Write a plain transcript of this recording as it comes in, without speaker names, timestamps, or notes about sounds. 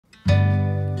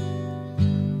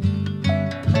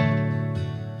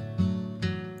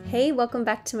Hey, welcome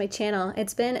back to my channel.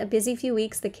 It's been a busy few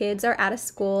weeks. The kids are out of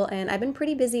school and I've been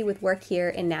pretty busy with work here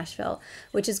in Nashville,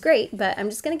 which is great, but I'm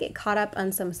just gonna get caught up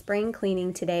on some spring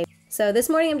cleaning today. So this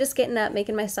morning I'm just getting up,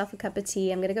 making myself a cup of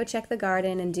tea. I'm gonna go check the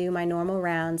garden and do my normal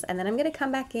rounds, and then I'm gonna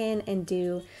come back in and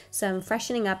do some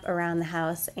freshening up around the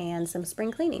house and some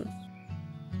spring cleaning.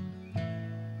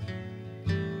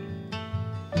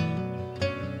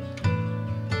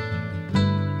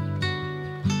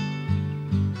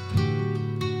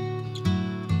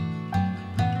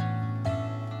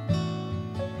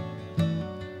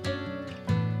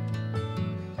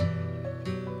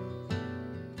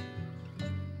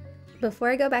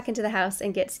 Before I go back into the house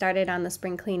and get started on the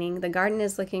spring cleaning, the garden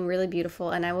is looking really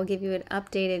beautiful, and I will give you an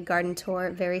updated garden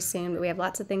tour very soon, but we have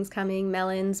lots of things coming: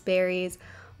 melons, berries,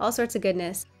 all sorts of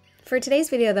goodness. For today's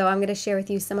video though, I'm going to share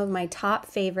with you some of my top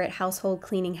favorite household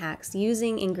cleaning hacks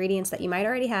using ingredients that you might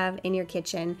already have in your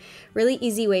kitchen. Really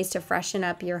easy ways to freshen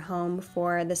up your home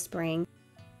for the spring.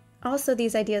 Also,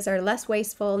 these ideas are less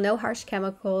wasteful, no harsh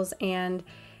chemicals, and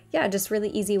yeah, just really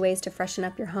easy ways to freshen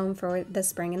up your home for the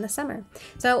spring and the summer.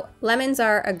 So lemons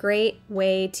are a great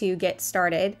way to get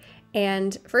started.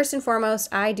 And first and foremost,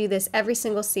 I do this every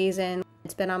single season.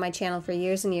 It's been on my channel for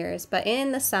years and years, but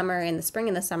in the summer, in the spring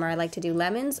and the summer, I like to do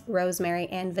lemons, rosemary,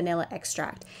 and vanilla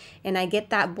extract. And I get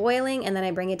that boiling, and then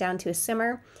I bring it down to a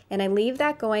simmer, and I leave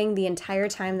that going the entire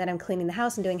time that I'm cleaning the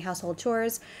house and doing household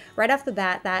chores. Right off the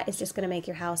bat, that is just gonna make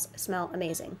your house smell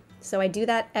amazing. So I do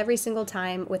that every single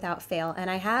time without fail, and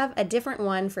I have a different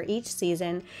one for each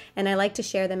season, and I like to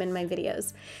share them in my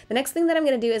videos. The next thing that I'm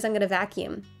gonna do is I'm gonna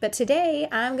vacuum, but today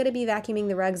I'm gonna be vacuuming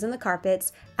the rugs and the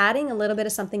carpets, adding a little bit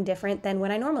of something different than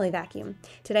when I normally vacuum.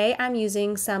 Today I'm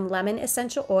using some lemon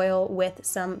essential oil with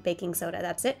some baking soda.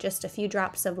 That's it, just a few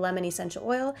drops of lemon essential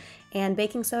oil and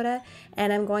baking soda,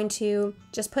 and I'm going to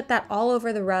just put that all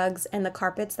over the rugs and the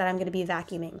carpets that I'm gonna be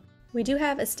vacuuming. We do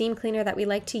have a steam cleaner that we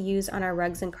like to use on our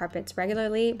rugs and carpets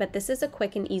regularly, but this is a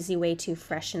quick and easy way to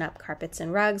freshen up carpets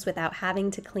and rugs without having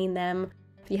to clean them.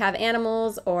 If you have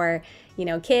animals or,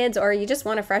 kids, or you just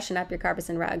want to freshen up your carpets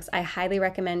and rugs, I highly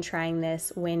recommend trying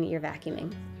this when you're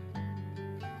vacuuming.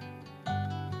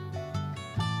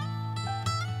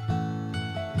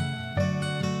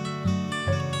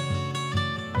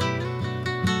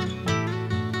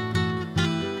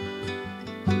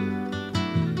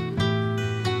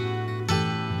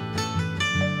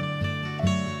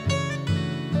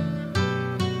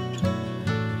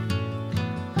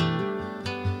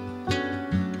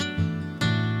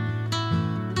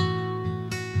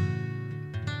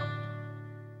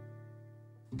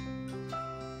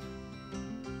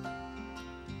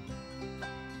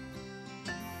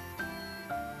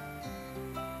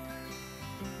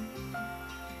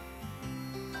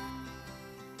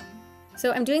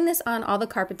 So I'm doing this on all the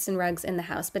carpets and rugs in the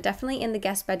house, but definitely in the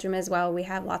guest bedroom as well. We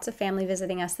have lots of family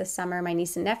visiting us this summer. My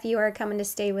niece and nephew are coming to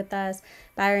stay with us,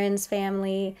 Byron's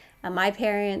family, my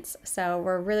parents. So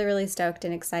we're really, really stoked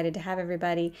and excited to have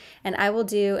everybody. And I will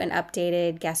do an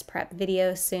updated guest prep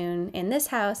video soon in this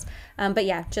house. But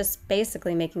yeah, just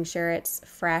basically making sure it's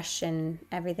fresh and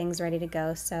everything's ready to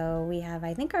go. So we have,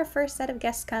 I think, our first set of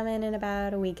guests coming in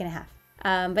about a week and a half.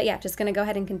 But yeah, just gonna go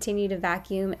ahead and continue to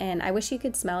vacuum, and I wish you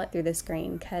could smell it through the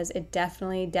screen because it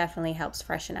definitely helps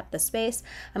freshen up the space.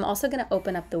 I'm also gonna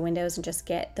open up the windows and just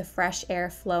get the fresh air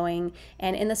flowing,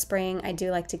 and in the spring I do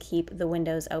like to keep the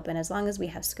windows open as long as we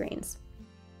have screens.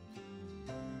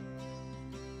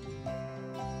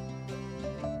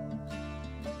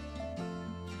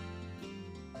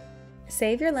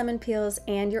 Save your lemon peels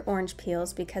and your orange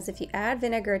peels, because if you add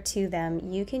vinegar to them,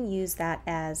 you can use that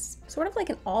as sort of like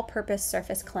an all-purpose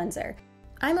surface cleanser.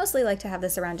 I mostly like to have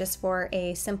this around just for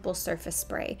a simple surface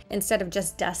spray. Instead of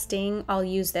just dusting, I'll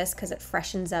use this because it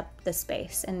freshens up the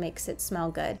space and makes it smell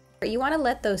good. You want to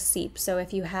let those seep, so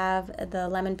if you have the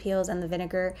lemon peels and the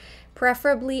vinegar,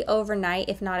 preferably overnight,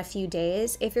 if not a few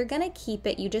days. If you're going to keep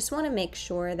it, you just want to make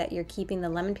sure that you're keeping the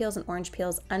lemon peels and orange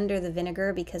peels under the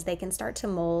vinegar, because they can start to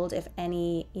mold if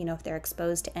if they're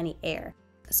exposed to any air.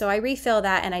 So I refill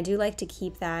that, and I do like to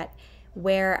keep that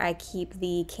where I keep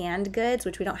the canned goods,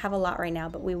 which we don't have a lot right now,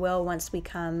 but we will once we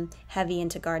come heavy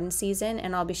into garden season,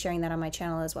 and I'll be sharing that on my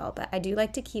channel as well. But I do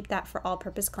like to keep that for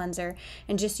all-purpose cleanser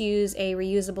and just use a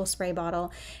reusable spray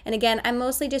bottle. And again, I'm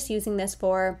mostly just using this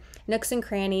for nooks and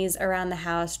crannies around the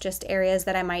house, just areas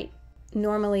that I might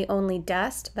normally only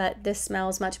dust, but this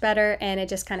smells much better and it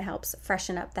just kind of helps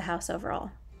freshen up the house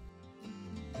overall.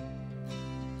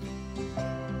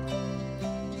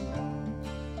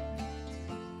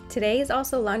 Today is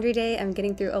also laundry day. I'm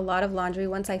getting through a lot of laundry.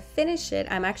 Once I finish it,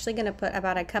 I'm actually going to put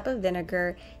about a cup of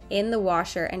vinegar in the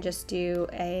washer and just do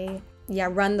a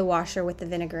run the washer with the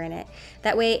vinegar in it.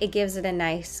 That way it gives it a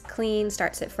nice clean,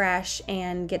 starts it fresh,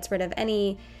 and gets rid of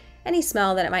any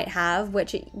smell that it might have,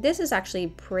 which this is actually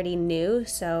pretty new,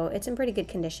 so it's in pretty good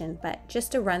condition. But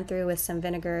just to run through with some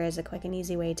vinegar is a quick and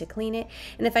easy way to clean it.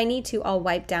 And if I need to, I'll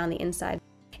wipe down the inside.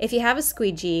 If you have a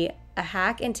squeegee, a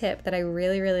hack and tip that I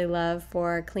really love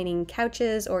for cleaning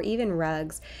couches or even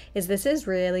rugs is this is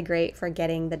really great for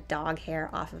getting the dog hair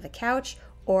off of a couch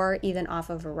or even off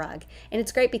of a rug. And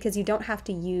it's great because you don't have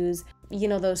to use,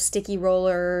 those sticky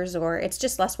rollers, or it's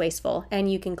just less wasteful.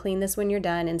 And you can clean this when you're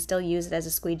done and still use it as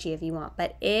a squeegee if you want,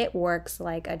 but it works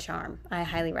like a charm. I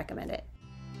highly recommend it.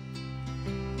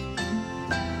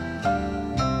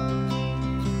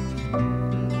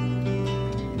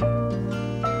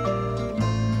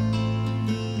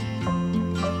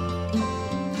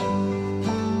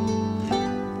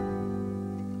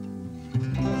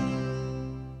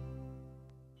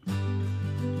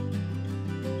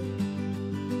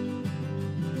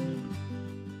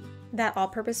 That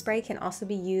all-purpose spray can also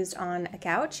be used on a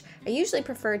couch. I usually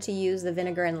prefer to use the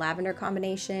vinegar and lavender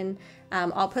combination.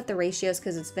 I'll put the ratios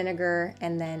because it's vinegar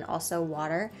and then also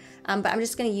water, but I'm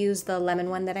just going to use the lemon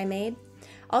one that I made.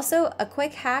 Also, a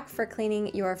quick hack for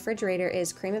cleaning your refrigerator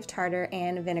is cream of tartar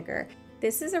and vinegar.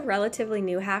 This is a relatively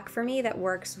new hack for me that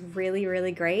works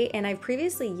really great, and I've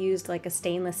previously used like a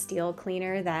stainless steel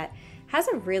cleaner that has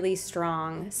a really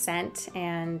strong scent,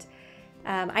 and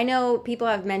I know people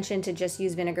have mentioned to just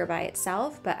use vinegar by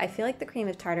itself, but I feel like the cream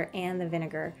of tartar and the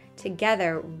vinegar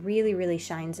together really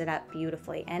shines it up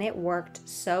beautifully, and it worked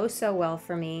so well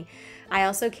for me. I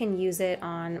also can use it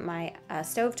on my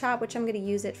stovetop, which I'm going to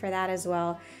use it for that as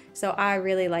well. So I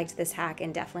really liked this hack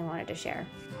and definitely wanted to share.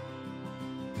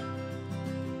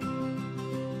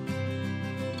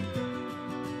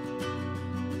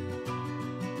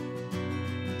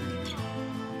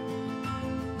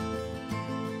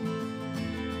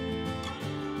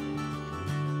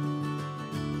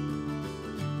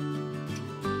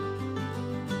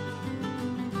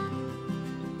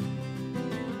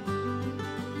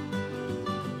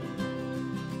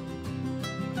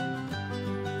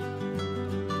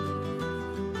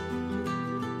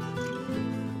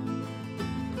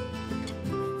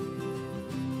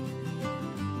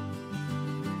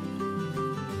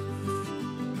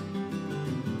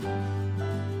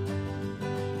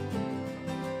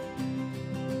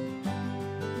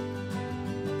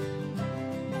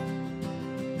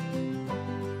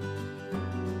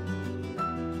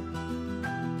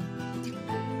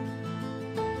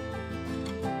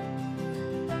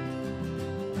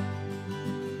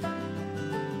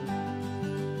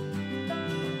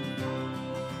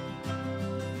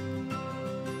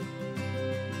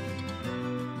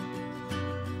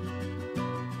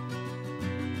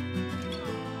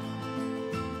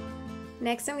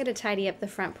 Next, I'm going to tidy up the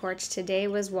front porch. Today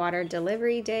was water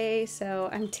delivery day, so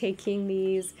I'm taking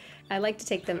these. I like to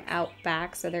take them out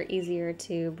back so they're easier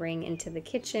to bring into the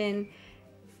kitchen.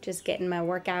 Just getting my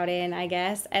workout in, I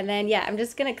guess. And then, yeah, I'm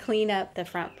just going to clean up the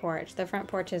front porch. The front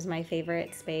porch is my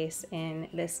favorite space in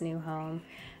this new home.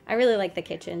 I really like the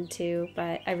kitchen too,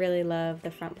 but I really love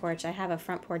the front porch. I have a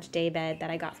front porch day bed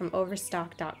that I got from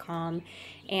overstock.com,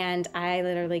 and I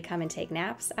literally come and take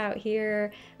naps out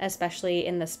here, especially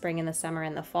in the spring and the summer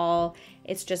and the fall.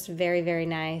 It's just very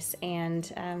nice, and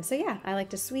so yeah, I like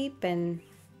to sweep and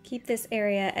keep this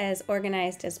area as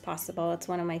organized as possible. It's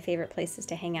one of my favorite places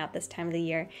to hang out this time of the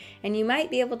year. And you might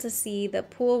be able to see the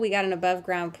pool. We got an above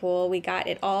ground pool. We got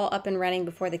it all up and running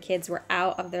before the kids were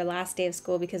out of their last day of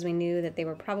school because we knew that they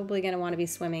were probably going to want to be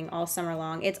swimming all summer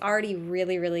long. It's already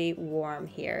really warm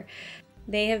here.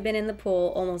 They have been in the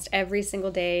pool almost every single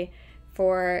day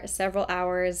for several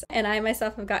hours, and I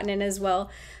myself have gotten in as well.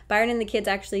 Byron and the kids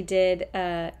actually did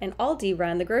an Aldi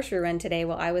run, the grocery run today,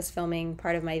 while I was filming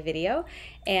part of my video,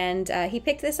 and he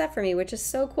picked this up for me, which is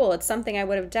so cool. It's something I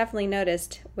would have definitely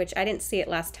noticed, which I didn't see it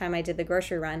last time I did the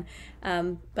grocery run,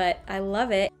 but I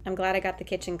love it. I'm glad I got the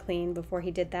kitchen clean before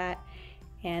he did that,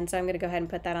 and so I'm going to go ahead and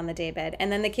put that on the daybed. And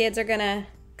then the kids are going to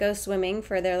go swimming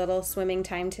for their little swimming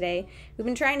time today. We've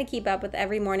been trying to keep up with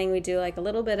every morning we do like a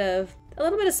little bit of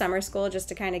summer school just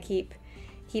to kind of keep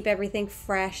everything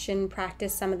fresh and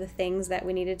practice some of the things that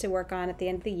we needed to work on at the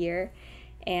end of the year.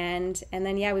 And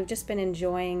then yeah, we've just been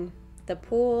enjoying the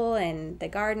pool and the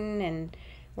garden, and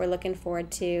we're looking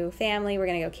forward to family. We're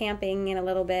gonna go camping in a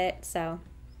little bit. So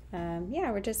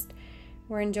yeah,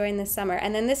 we're enjoying this summer.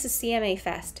 And then this is CMA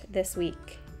Fest this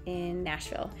week in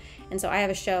Nashville, and so I have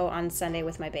a show on Sunday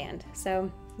with my band.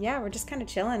 So yeah, we're just kind of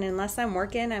chilling. Unless I'm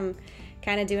working, I'm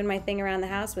kind of doing my thing around the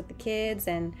house with the kids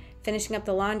and finishing up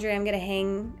the laundry.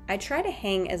 I try to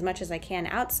hang as much as I can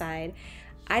outside.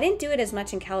 I didn't do it as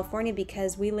much in California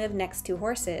because we live next to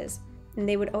horses, and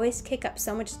they would always kick up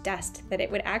so much dust that it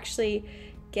would actually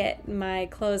get my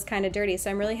clothes kind of dirty.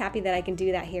 So I'm really happy that I can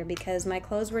do that here because my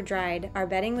clothes were dried. Our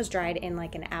bedding was dried in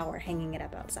like an hour hanging it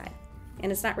up outside.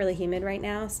 And it's not really humid right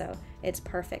now, so it's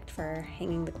perfect for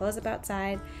hanging the clothes up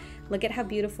outside. Look at how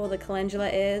beautiful the calendula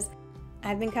is.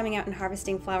 I've been coming out and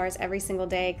harvesting flowers every single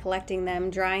day, collecting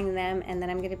them, drying them, and then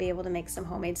I'm going to be able to make some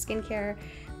homemade skincare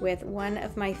with one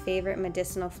of my favorite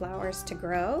medicinal flowers to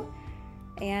grow.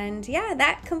 And yeah,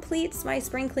 that completes my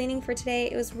spring cleaning for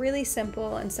today. It was really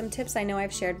simple, and some tips I know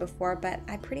I've shared before, but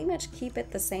I pretty much keep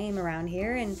it the same around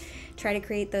here and try to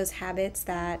create those habits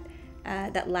that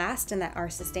last and that are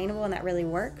sustainable and that really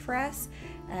work for us.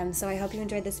 So I hope you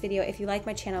enjoyed this video. If you like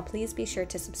my channel, please be sure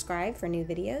to subscribe for new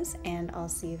videos, and I'll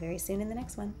see you very soon in the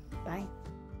next one. Bye.